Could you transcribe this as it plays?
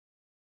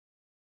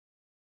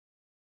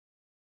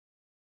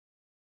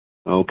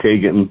Okay,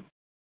 getting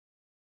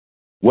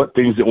what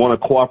things that want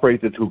to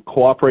cooperate this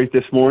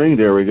morning.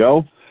 There we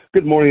go.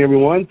 Good morning,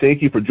 everyone.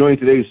 Thank you for joining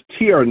today's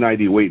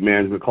TR90 weight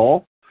management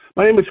call.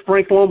 My name is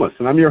Frank Lomas,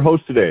 and I'm your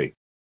host today.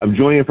 I'm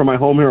joining you from my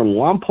home here in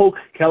Lompoc,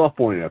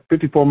 California,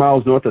 54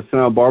 miles north of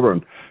Santa Barbara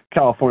on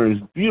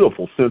California's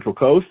beautiful Central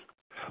Coast.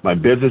 My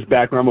business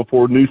background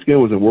before Nu Skin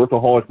was a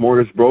workaholic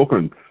mortgage broker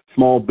and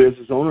small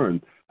business owner,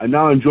 and I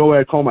now enjoy what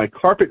I call my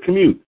carpet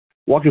commute,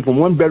 walking from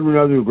one bedroom to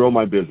another to grow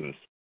my business.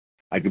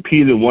 I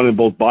competed and won in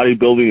both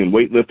bodybuilding and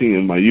weightlifting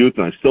in my youth,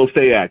 and I still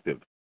stay active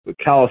with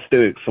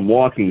calisthenics, some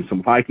walking,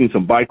 some hiking,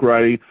 some bike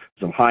riding,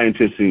 some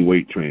high-intensity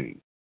weight training.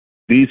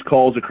 These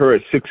calls occur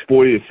at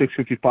 6:40 to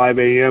 6:55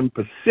 a.m.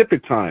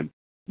 Pacific time,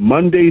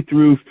 Monday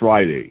through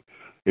Friday.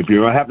 If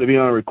you happen to be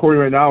on a recording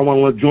right now and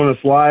want to join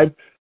us live,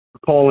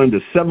 call in to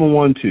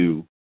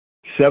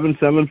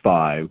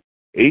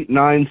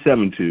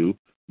 712-775-8972,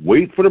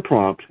 wait for the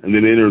prompt, and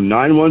then enter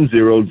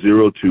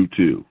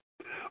 910022.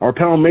 Our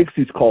panel makes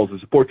these calls to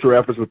support your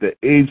efforts with the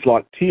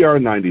age-locked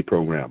TR90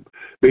 program,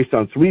 based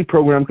on 3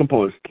 program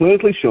components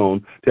clinically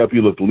shown to help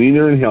you look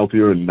leaner and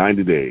healthier in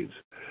 90 days.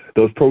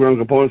 Those program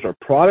components are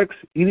products,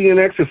 eating, and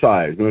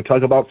exercise. We're going to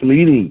talk about some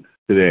eating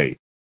today.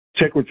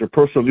 Check with your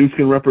personal Nu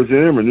Skin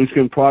representative or Nu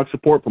Skin product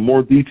support for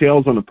more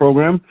details on the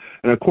program.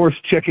 And, of course,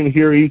 check in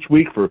here each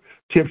week for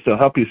tips to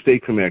help you stay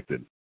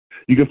connected.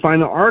 You can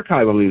find the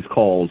archive on these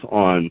calls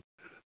on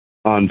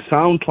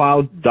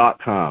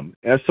SoundCloud.com,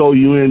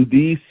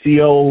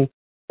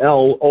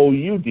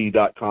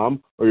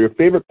 SoundCloud.com, or your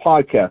favorite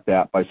podcast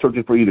app by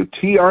searching for either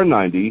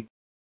TR90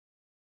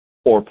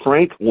 or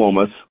Frank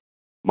Lomas,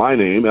 my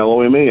name,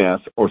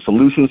 Lomas, or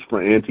Solutions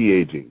for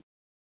Anti-Aging.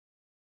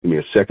 Give me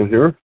a second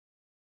here.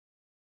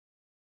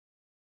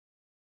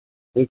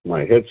 I think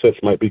my headsets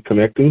might be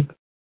connecting.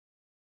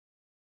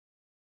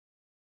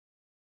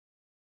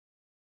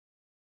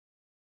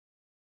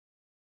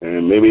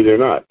 And maybe they're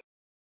not.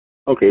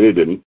 Okay, they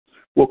didn't.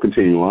 We'll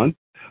continue on.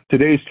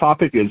 Today's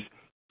topic is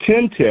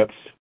 10 tips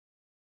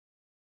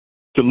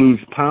to lose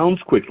pounds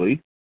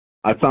quickly.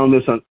 I found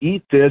this on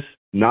Eat This,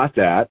 Not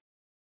That,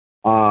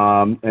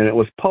 and it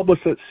was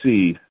published, let's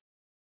see,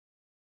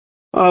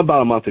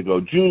 about a month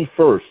ago, June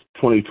 1st,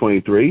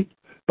 2023,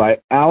 by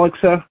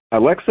Alexa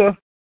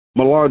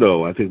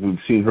Millardo. I think we've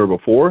seen her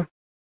before.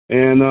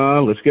 And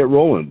let's get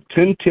rolling.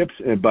 10 tips,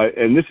 and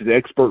this is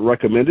expert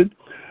recommended,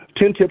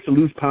 10 tips to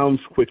lose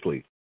pounds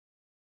quickly.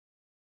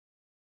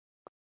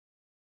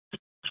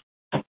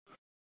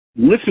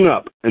 Listen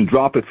up and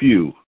drop a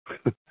few.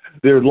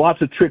 There are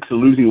lots of tricks to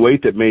losing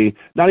weight that you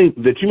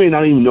may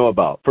not even know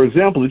about. For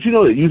example, did you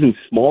know that using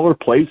smaller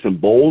plates and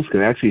bowls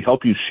can actually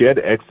help you shed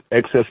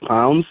excess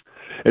pounds,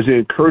 as it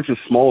encourages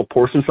smaller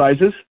portion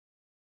sizes?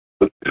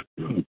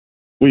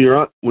 When you're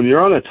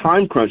on a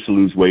time crunch to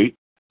lose weight,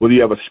 whether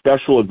you have a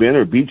special event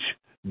or beach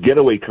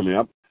getaway coming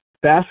up,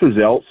 fast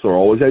results are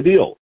always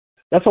ideal.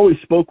 That's why we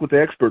spoke with the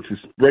experts who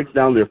break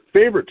down their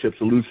favorite tips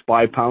to lose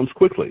 5 pounds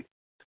quickly.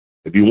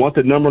 If you want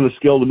the number on the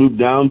scale to move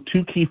down,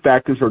 2 key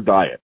factors are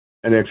diet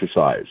and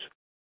exercise.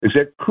 It's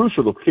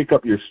crucial to kick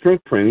up your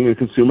strength training and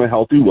consume a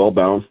healthy,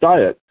 well-balanced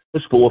diet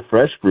that's full of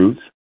fresh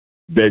fruits,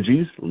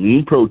 veggies,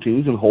 lean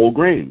proteins, and whole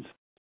grains.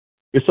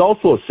 It's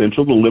also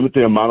essential to limit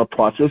the amount of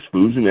processed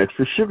foods and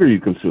extra sugar you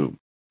consume,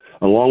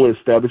 along with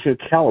establishing a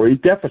calorie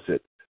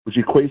deficit, which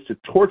equates to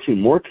torching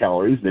more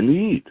calories than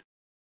you eat,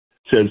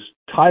 says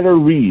Tyler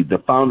Reed, the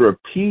founder of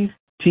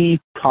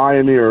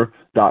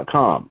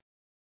PTPioneer.com.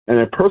 and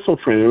a personal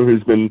trainer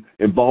who's been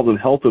involved in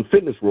health and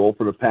fitness world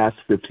for the past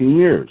 15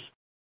 years.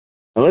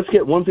 Now let's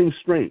get one thing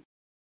straight.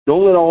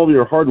 Don't let all of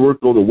your hard work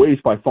go to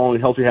waste by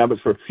following healthy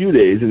habits for a few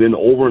days and then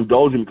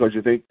overindulging because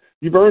you think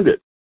you've earned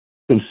it.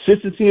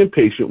 Consistency and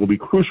patience will be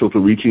crucial to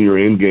reaching your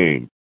end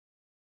game.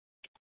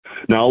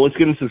 Now let's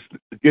get into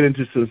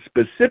some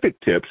specific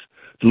tips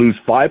to lose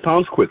 5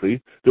 pounds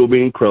quickly that will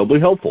be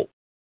incredibly helpful.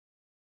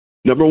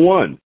 Number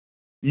 1,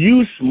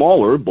 use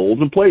smaller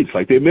bowls and plates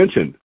like they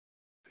mentioned.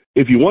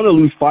 If you want to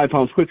lose 5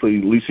 pounds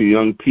quickly, Lisa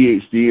Young,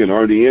 PhD and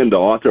RDN, the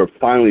author of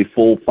Finally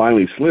Full,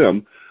 Finally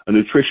Slim, a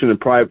nutrition and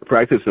private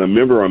practice and a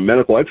member of our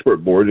medical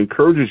expert board,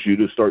 encourages you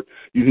to start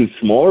using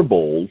smaller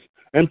bowls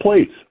and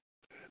plates.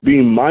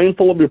 Being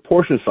mindful of your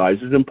portion size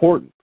is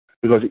important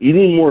because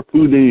eating more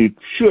food than you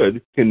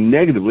should can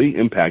negatively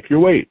impact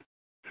your weight.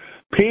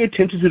 Pay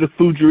attention to the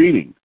food you're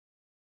eating,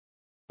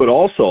 but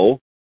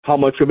also how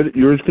much of it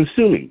you're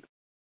consuming.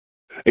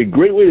 A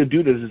great way to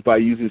do this is by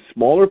using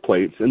smaller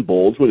plates and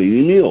bowls when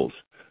eating meals.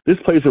 This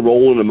plays a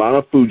role in the amount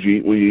of food you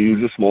eat when you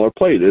use a smaller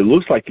plate. It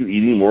looks like you're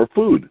eating more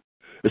food,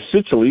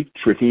 essentially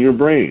tricking your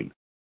brain.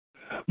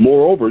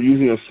 Moreover,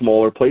 using a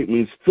smaller plate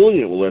means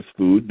filling it with less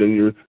food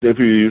than if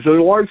you use a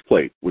large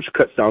plate, which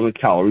cuts down the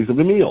calories of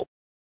the meal.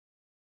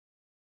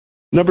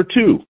 Number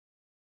 2,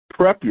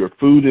 prep your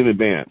food in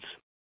advance.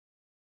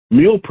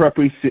 Meal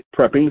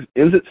prepping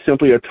isn't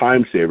simply a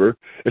time saver.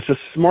 It's a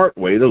smart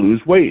way to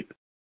lose weight.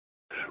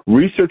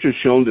 Research has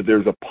shown that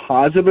there's a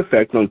positive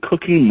effect on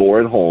cooking more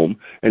at home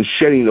and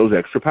shedding those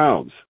extra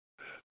pounds.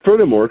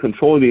 Furthermore,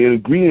 controlling the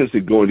ingredients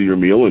that go into your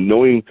meal and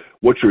knowing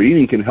what you're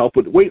eating can help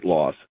with weight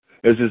loss,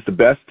 as it's the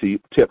best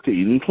tip to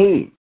eating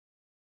clean.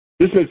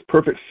 This makes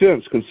perfect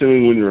sense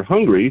considering when you're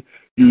hungry,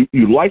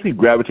 you likely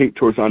gravitate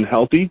towards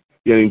unhealthy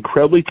yet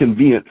incredibly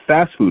convenient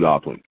fast food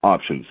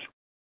options.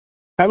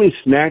 Having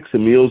snacks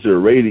and meals that are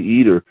ready to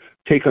eat or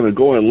take on the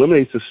go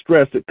eliminates the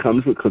stress that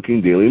comes with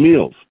cooking daily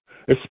meals,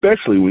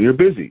 especially when you're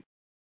busy.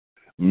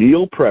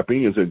 Meal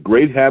prepping is a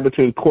great habit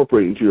to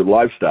incorporate into your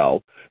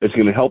lifestyle. It's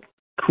going to help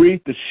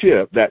create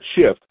that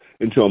shift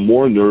into a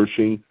more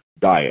nourishing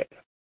diet.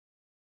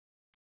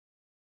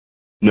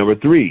 Number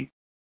 3,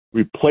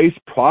 replace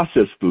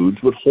processed foods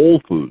with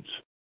whole foods.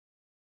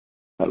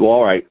 Well,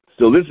 all right,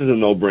 so this is a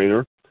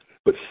no-brainer,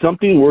 but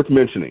something worth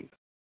mentioning.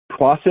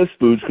 Processed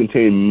foods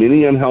contain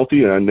many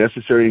unhealthy and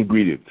unnecessary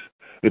ingredients,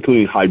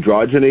 including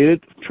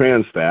hydrogenated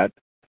trans fat,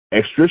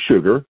 extra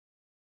sugar,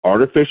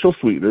 artificial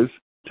sweeteners,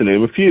 to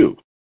name a few.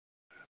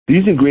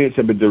 These ingredients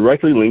have been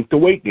directly linked to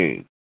weight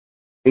gain.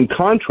 In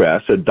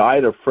contrast, a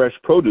diet of fresh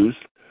produce,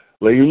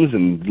 legumes,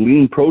 and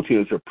lean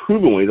proteins are a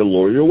proven way to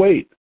lower your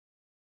weight.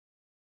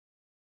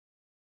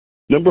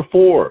 Number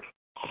 4,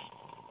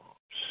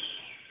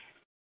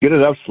 get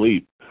enough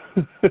sleep.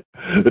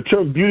 The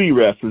term beauty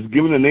rest was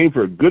given a name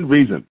for a good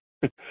reason.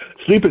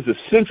 Sleep is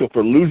essential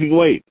for losing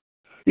weight.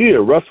 You need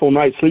a restful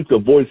night's sleep to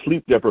avoid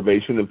sleep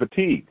deprivation and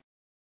fatigue.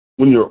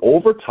 When you're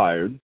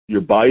overtired,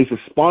 your body's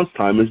response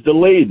time is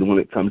delayed when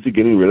it comes to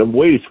getting rid of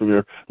waste from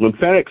your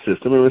lymphatic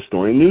system and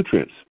restoring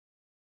nutrients.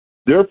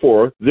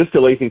 Therefore, this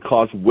delay can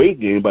cause weight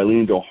gain by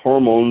leading to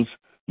hormone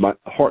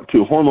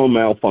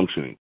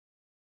malfunctioning.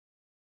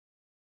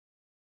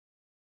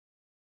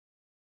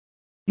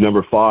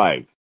 Number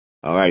 5.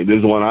 All right, this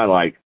is the one I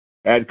like.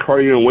 Add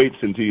cardio and weights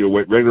into your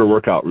regular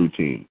workout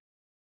routine.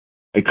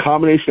 A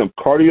combination of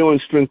cardio and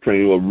strength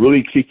training will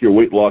really kick your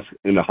weight loss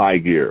into high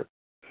gear.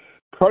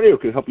 Cardio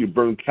can help you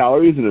burn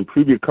calories and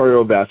improve your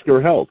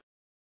cardiovascular health.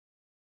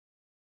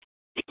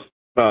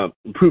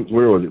 Improve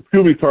your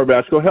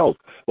cardiovascular health,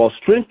 while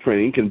strength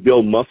training can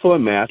build muscle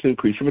and mass and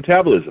increase your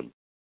metabolism.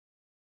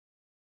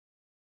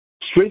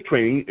 Strength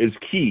training is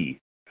key.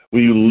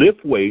 When you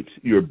lift weights,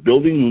 you're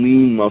building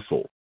lean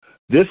muscle.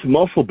 This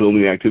muscle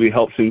building activity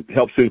helps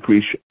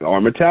increase our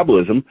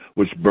metabolism,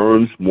 which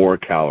burns more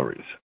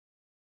calories.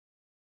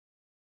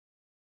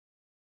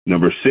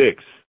 Number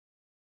 6,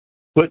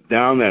 put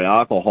down that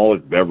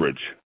alcoholic beverage.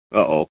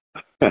 Uh-oh.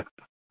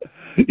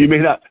 You may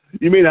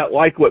not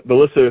like what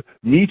Melissa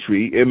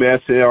Mitri,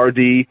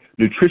 MSRD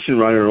nutrition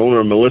writer and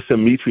owner of Melissa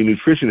Mitri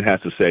Nutrition has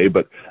to say,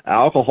 but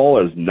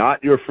alcohol is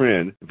not your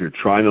friend if you're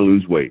trying to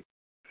lose weight.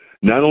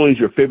 Not only is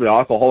your favorite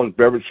alcoholic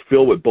beverage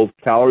filled with both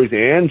calories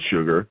and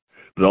sugar,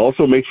 but it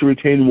also makes you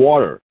retain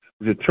water,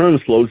 which in turn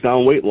slows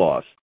down weight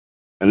loss.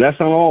 And that's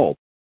not all.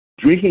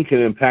 Drinking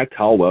can impact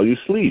how well you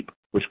sleep,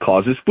 which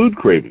causes food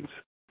cravings.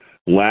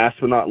 Last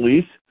but not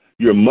least,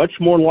 you're much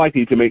more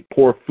likely to make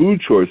poor food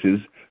choices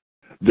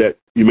that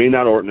you may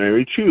not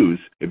ordinarily choose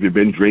if you've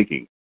been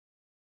drinking.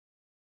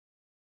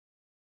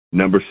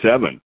 Number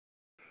 7,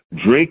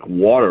 drink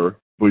water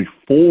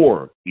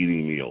before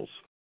eating meals.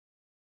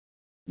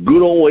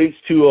 Good old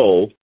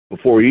H2O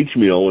before each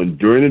meal and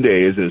during the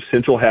day is an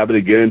essential habit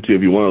to get into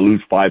if you want to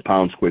lose 5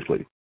 pounds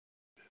quickly.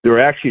 There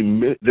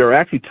are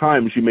actually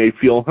times you may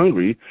feel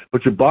hungry,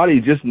 but your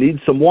body just needs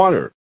some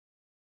water.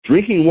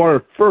 Drinking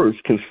water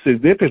first can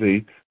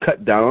significantly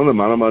cut down on the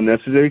amount of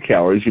unnecessary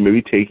calories you may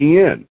be taking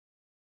in.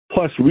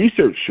 Plus,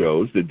 research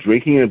shows that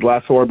drinking a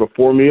glass of water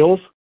before meals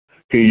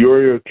can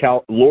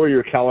lower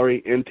your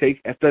calorie intake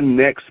at the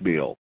next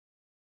meal.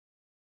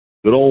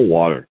 Good old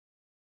water.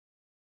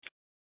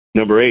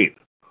 Number 8,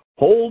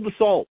 hold the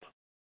salt.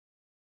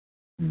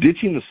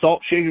 Ditching the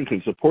salt shaker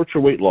can support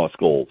your weight loss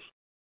goals.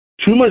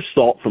 Too much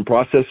salt from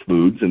processed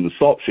foods in the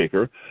salt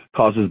shaker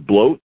causes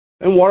bloat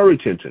and water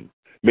retention,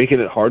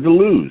 making it hard to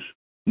lose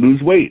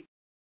weight.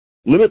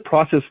 Limit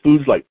processed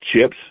foods like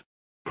chips,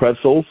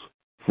 pretzels,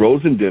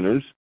 frozen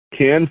dinners,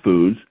 canned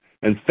foods,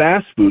 and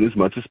fast food as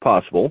much as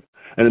possible,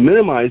 and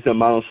minimize the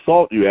amount of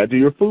salt you add to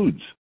your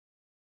foods.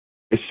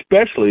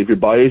 Especially if your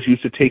body is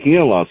used to taking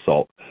in a lot of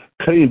salt,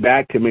 cutting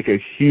back can make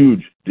a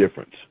huge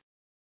difference.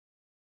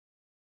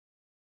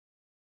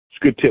 It's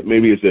a good tip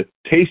maybe is to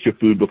taste your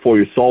food before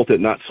you salt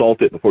it, not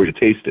salt it before you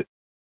taste it.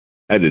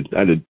 I had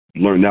to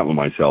learn that one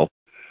myself.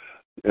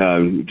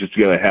 Just to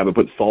get a habit,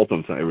 put salt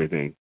on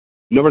everything.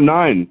 Number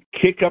 9,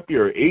 kick up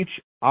your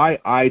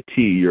HIIT,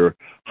 your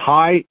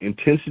high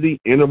intensity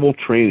interval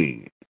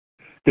training.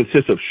 It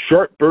consists of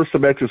short bursts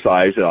of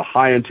exercise at a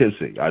high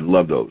intensity. I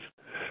love those.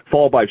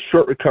 Followed by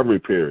short recovery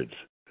periods.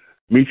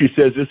 Mitri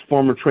says this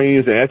form of training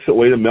is an excellent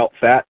way to melt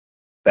fat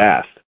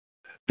fast.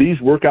 These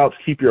workouts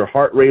keep your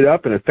heart rate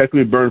up and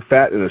effectively burn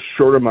fat in a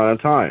short amount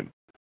of time.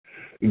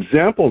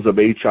 Examples of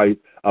HIIT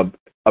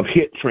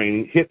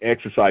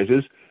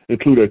exercises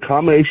include a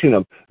combination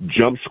of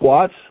jump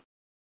squats,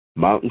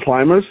 mountain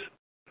climbers,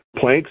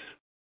 planks,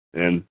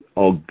 and,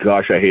 oh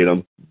gosh, I hate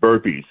them,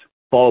 burpees,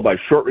 followed by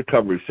short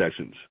recovery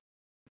sessions.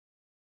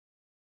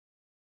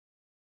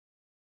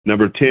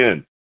 Number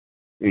 10,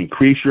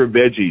 increase your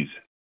veggies.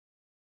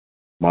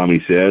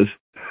 Mommy says,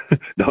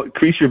 no,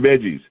 increase your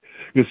veggies.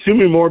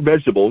 Consuming more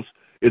vegetables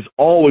is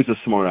always a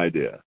smart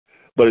idea,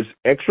 but it's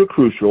extra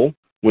crucial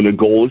when the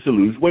goal is to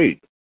lose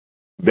weight.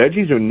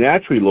 Veggies are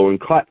naturally low in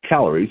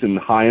calories and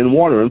high in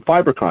water and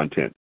fiber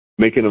content,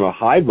 making them a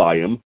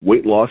high-volume,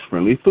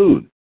 weight-loss-friendly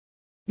food.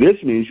 This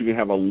means you can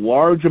have a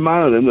large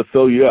amount of them to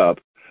fill you up.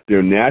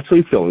 They're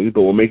naturally filling,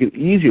 but will make it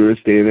easier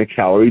to stay in a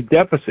calorie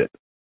deficit.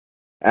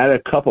 Add a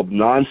cup of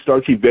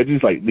non-starchy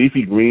veggies like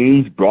leafy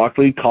greens,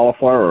 broccoli,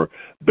 cauliflower, or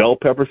bell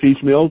peppers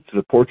each meal to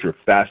support your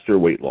faster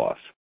weight loss.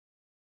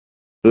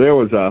 So there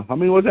was, how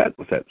many was that?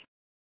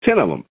 10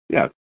 of them.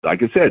 Yeah,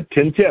 like I said,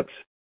 10 tips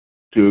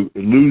to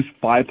lose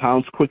 5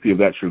 pounds quickly if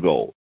that's your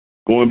goal.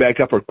 Going back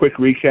up for a quick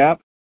recap,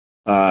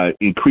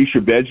 increase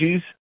your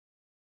veggies.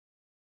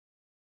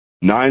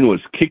 9 was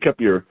kick up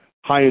your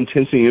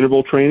high-intensity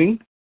interval training.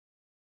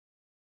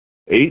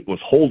 8 was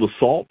hold the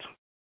salt.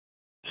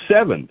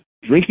 7,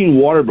 drinking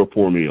water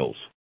before meals.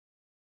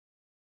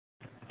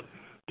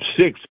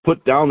 6,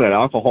 put down that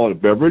alcoholic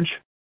beverage.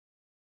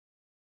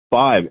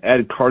 5,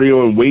 add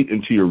cardio and weight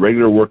into your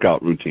regular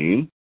workout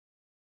routine.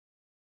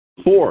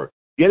 4,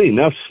 get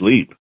enough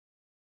sleep.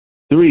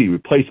 3,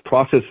 replace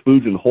processed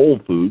foods and whole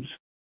foods.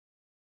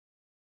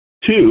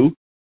 2,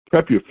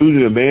 prep your food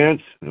in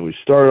advance. And we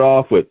started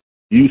off with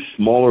use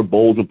smaller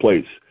bowls and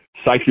plates.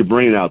 Psych your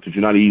brain out that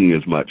you're not eating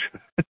as much.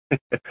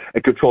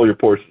 And control your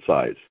portion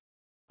size.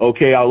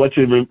 Okay, I'll let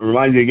you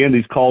remind you again,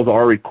 these calls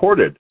are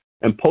recorded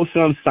and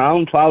posted on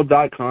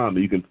SoundCloud.com.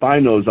 You can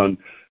find those on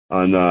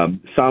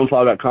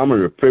SoundCloud.com or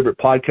your favorite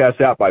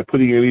podcast app by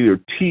putting in either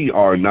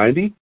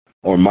TR90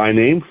 or my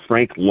name,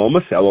 Frank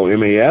Lomas,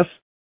 Lomas,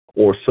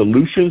 or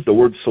Solutions, the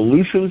word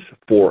Solutions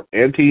for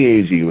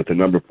Anti-Aging with the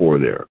number 4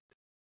 there.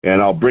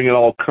 And I'll bring it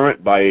all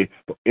current by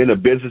end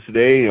of business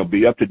today. It'll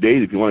be up to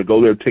date. If you want to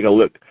go there, take a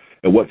look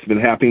at what's been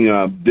happening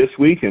this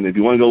week. And if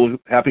you want to go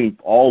happening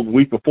all the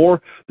week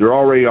before, they're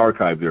already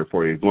archived there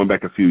for you, going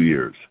back a few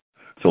years.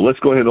 So let's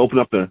go ahead and open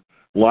up the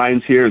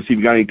lines here and see if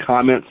you got any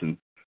comments and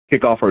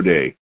kick off our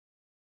day.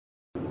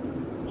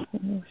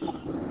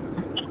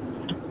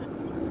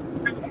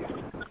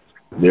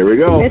 There we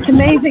go. It's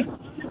amazing.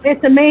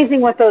 It's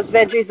amazing what those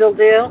veggies will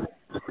do.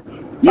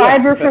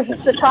 Fiber for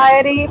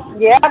society,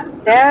 yeah,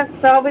 that's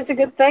always a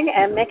good thing.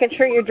 And making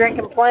sure you're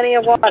drinking plenty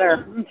of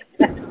water.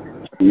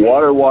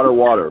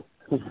 Water.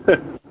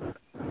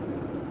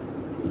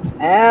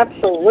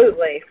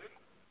 Absolutely.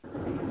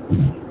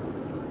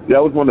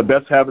 That was one of the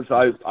best habits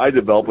I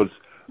developed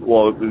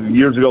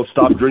years ago,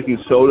 stopped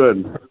drinking soda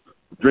and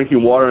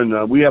drinking water.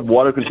 And we have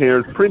water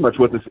containers pretty much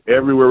with us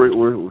everywhere.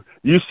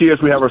 You see us,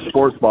 we have our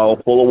sports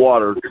bottle full of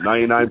water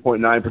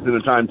 99.9% of the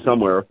time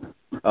somewhere.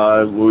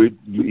 We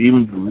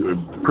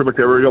even pretty much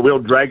everywhere we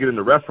don't drag it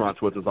into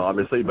restaurants with us,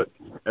 obviously, but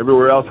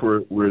everywhere else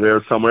we're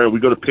there somewhere. We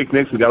go to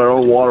picnics, we got our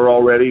own water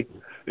already.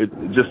 It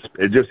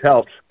just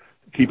helps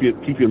keep you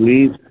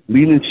lean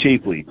and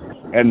shapely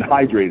and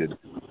hydrated.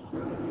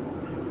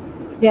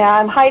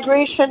 Yeah, and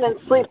hydration and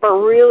sleep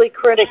are really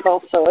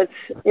critical. So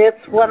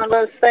it's one of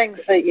those things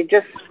that you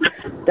just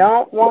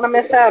don't want to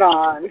miss out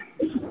on.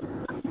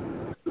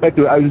 In fact,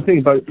 I was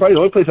thinking, probably the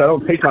only place I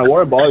don't take my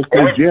water bottle is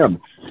to the gym.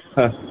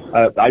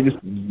 I just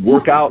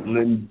work out and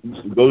then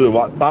go to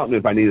the fountain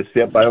if I need a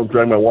sip. I don't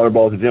drag my water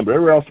bottle to the gym, but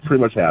everywhere else I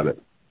pretty much have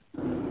it.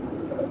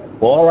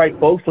 Well, all right,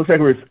 folks. Looks like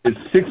it's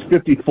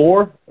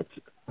 6:54.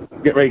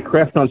 Get ready to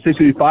crest on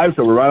 6:55,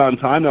 so we're right on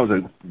time. That was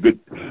a good,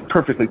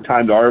 perfectly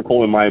timed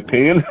article, in my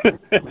opinion.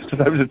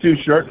 Sometimes it's too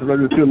short,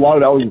 sometimes it's too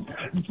long. That was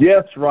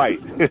just right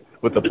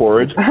with the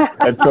porridge.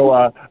 And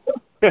so,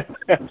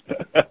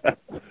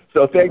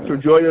 so thanks for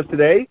joining us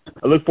today.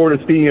 I look forward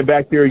to seeing you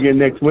back there again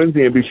next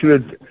Wednesday, and be sure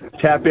to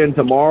tap in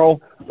tomorrow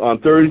on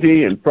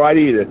Thursday and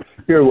Friday to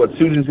hear what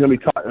Susan's going to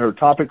be her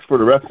topics for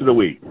the rest of the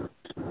week.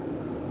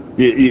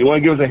 You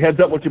want to give us a heads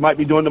up what you might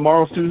be doing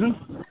tomorrow, Susan?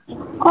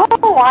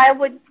 Oh, I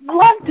would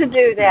love to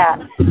do that.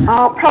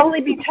 I'll probably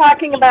be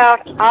talking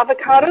about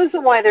avocados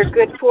and why they're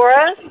good for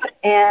us,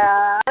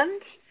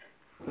 and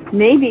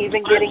maybe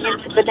even getting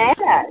into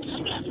bananas.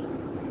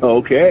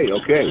 Okay.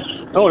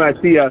 Oh, and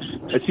I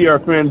see our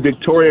friend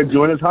Victoria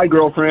join us. Hi,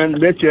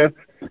 girlfriend. Met you.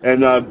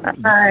 And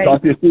Hi.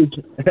 Talk to you soon.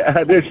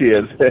 There she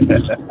is.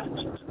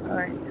 All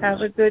right.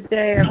 Have a good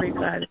day,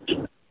 everybody.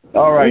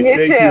 All right. You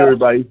Thank too. you,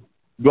 everybody.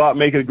 Go out and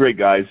make it great,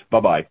 guys.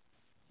 Bye-bye.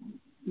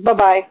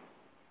 Bye-bye.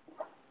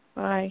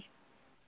 Bye.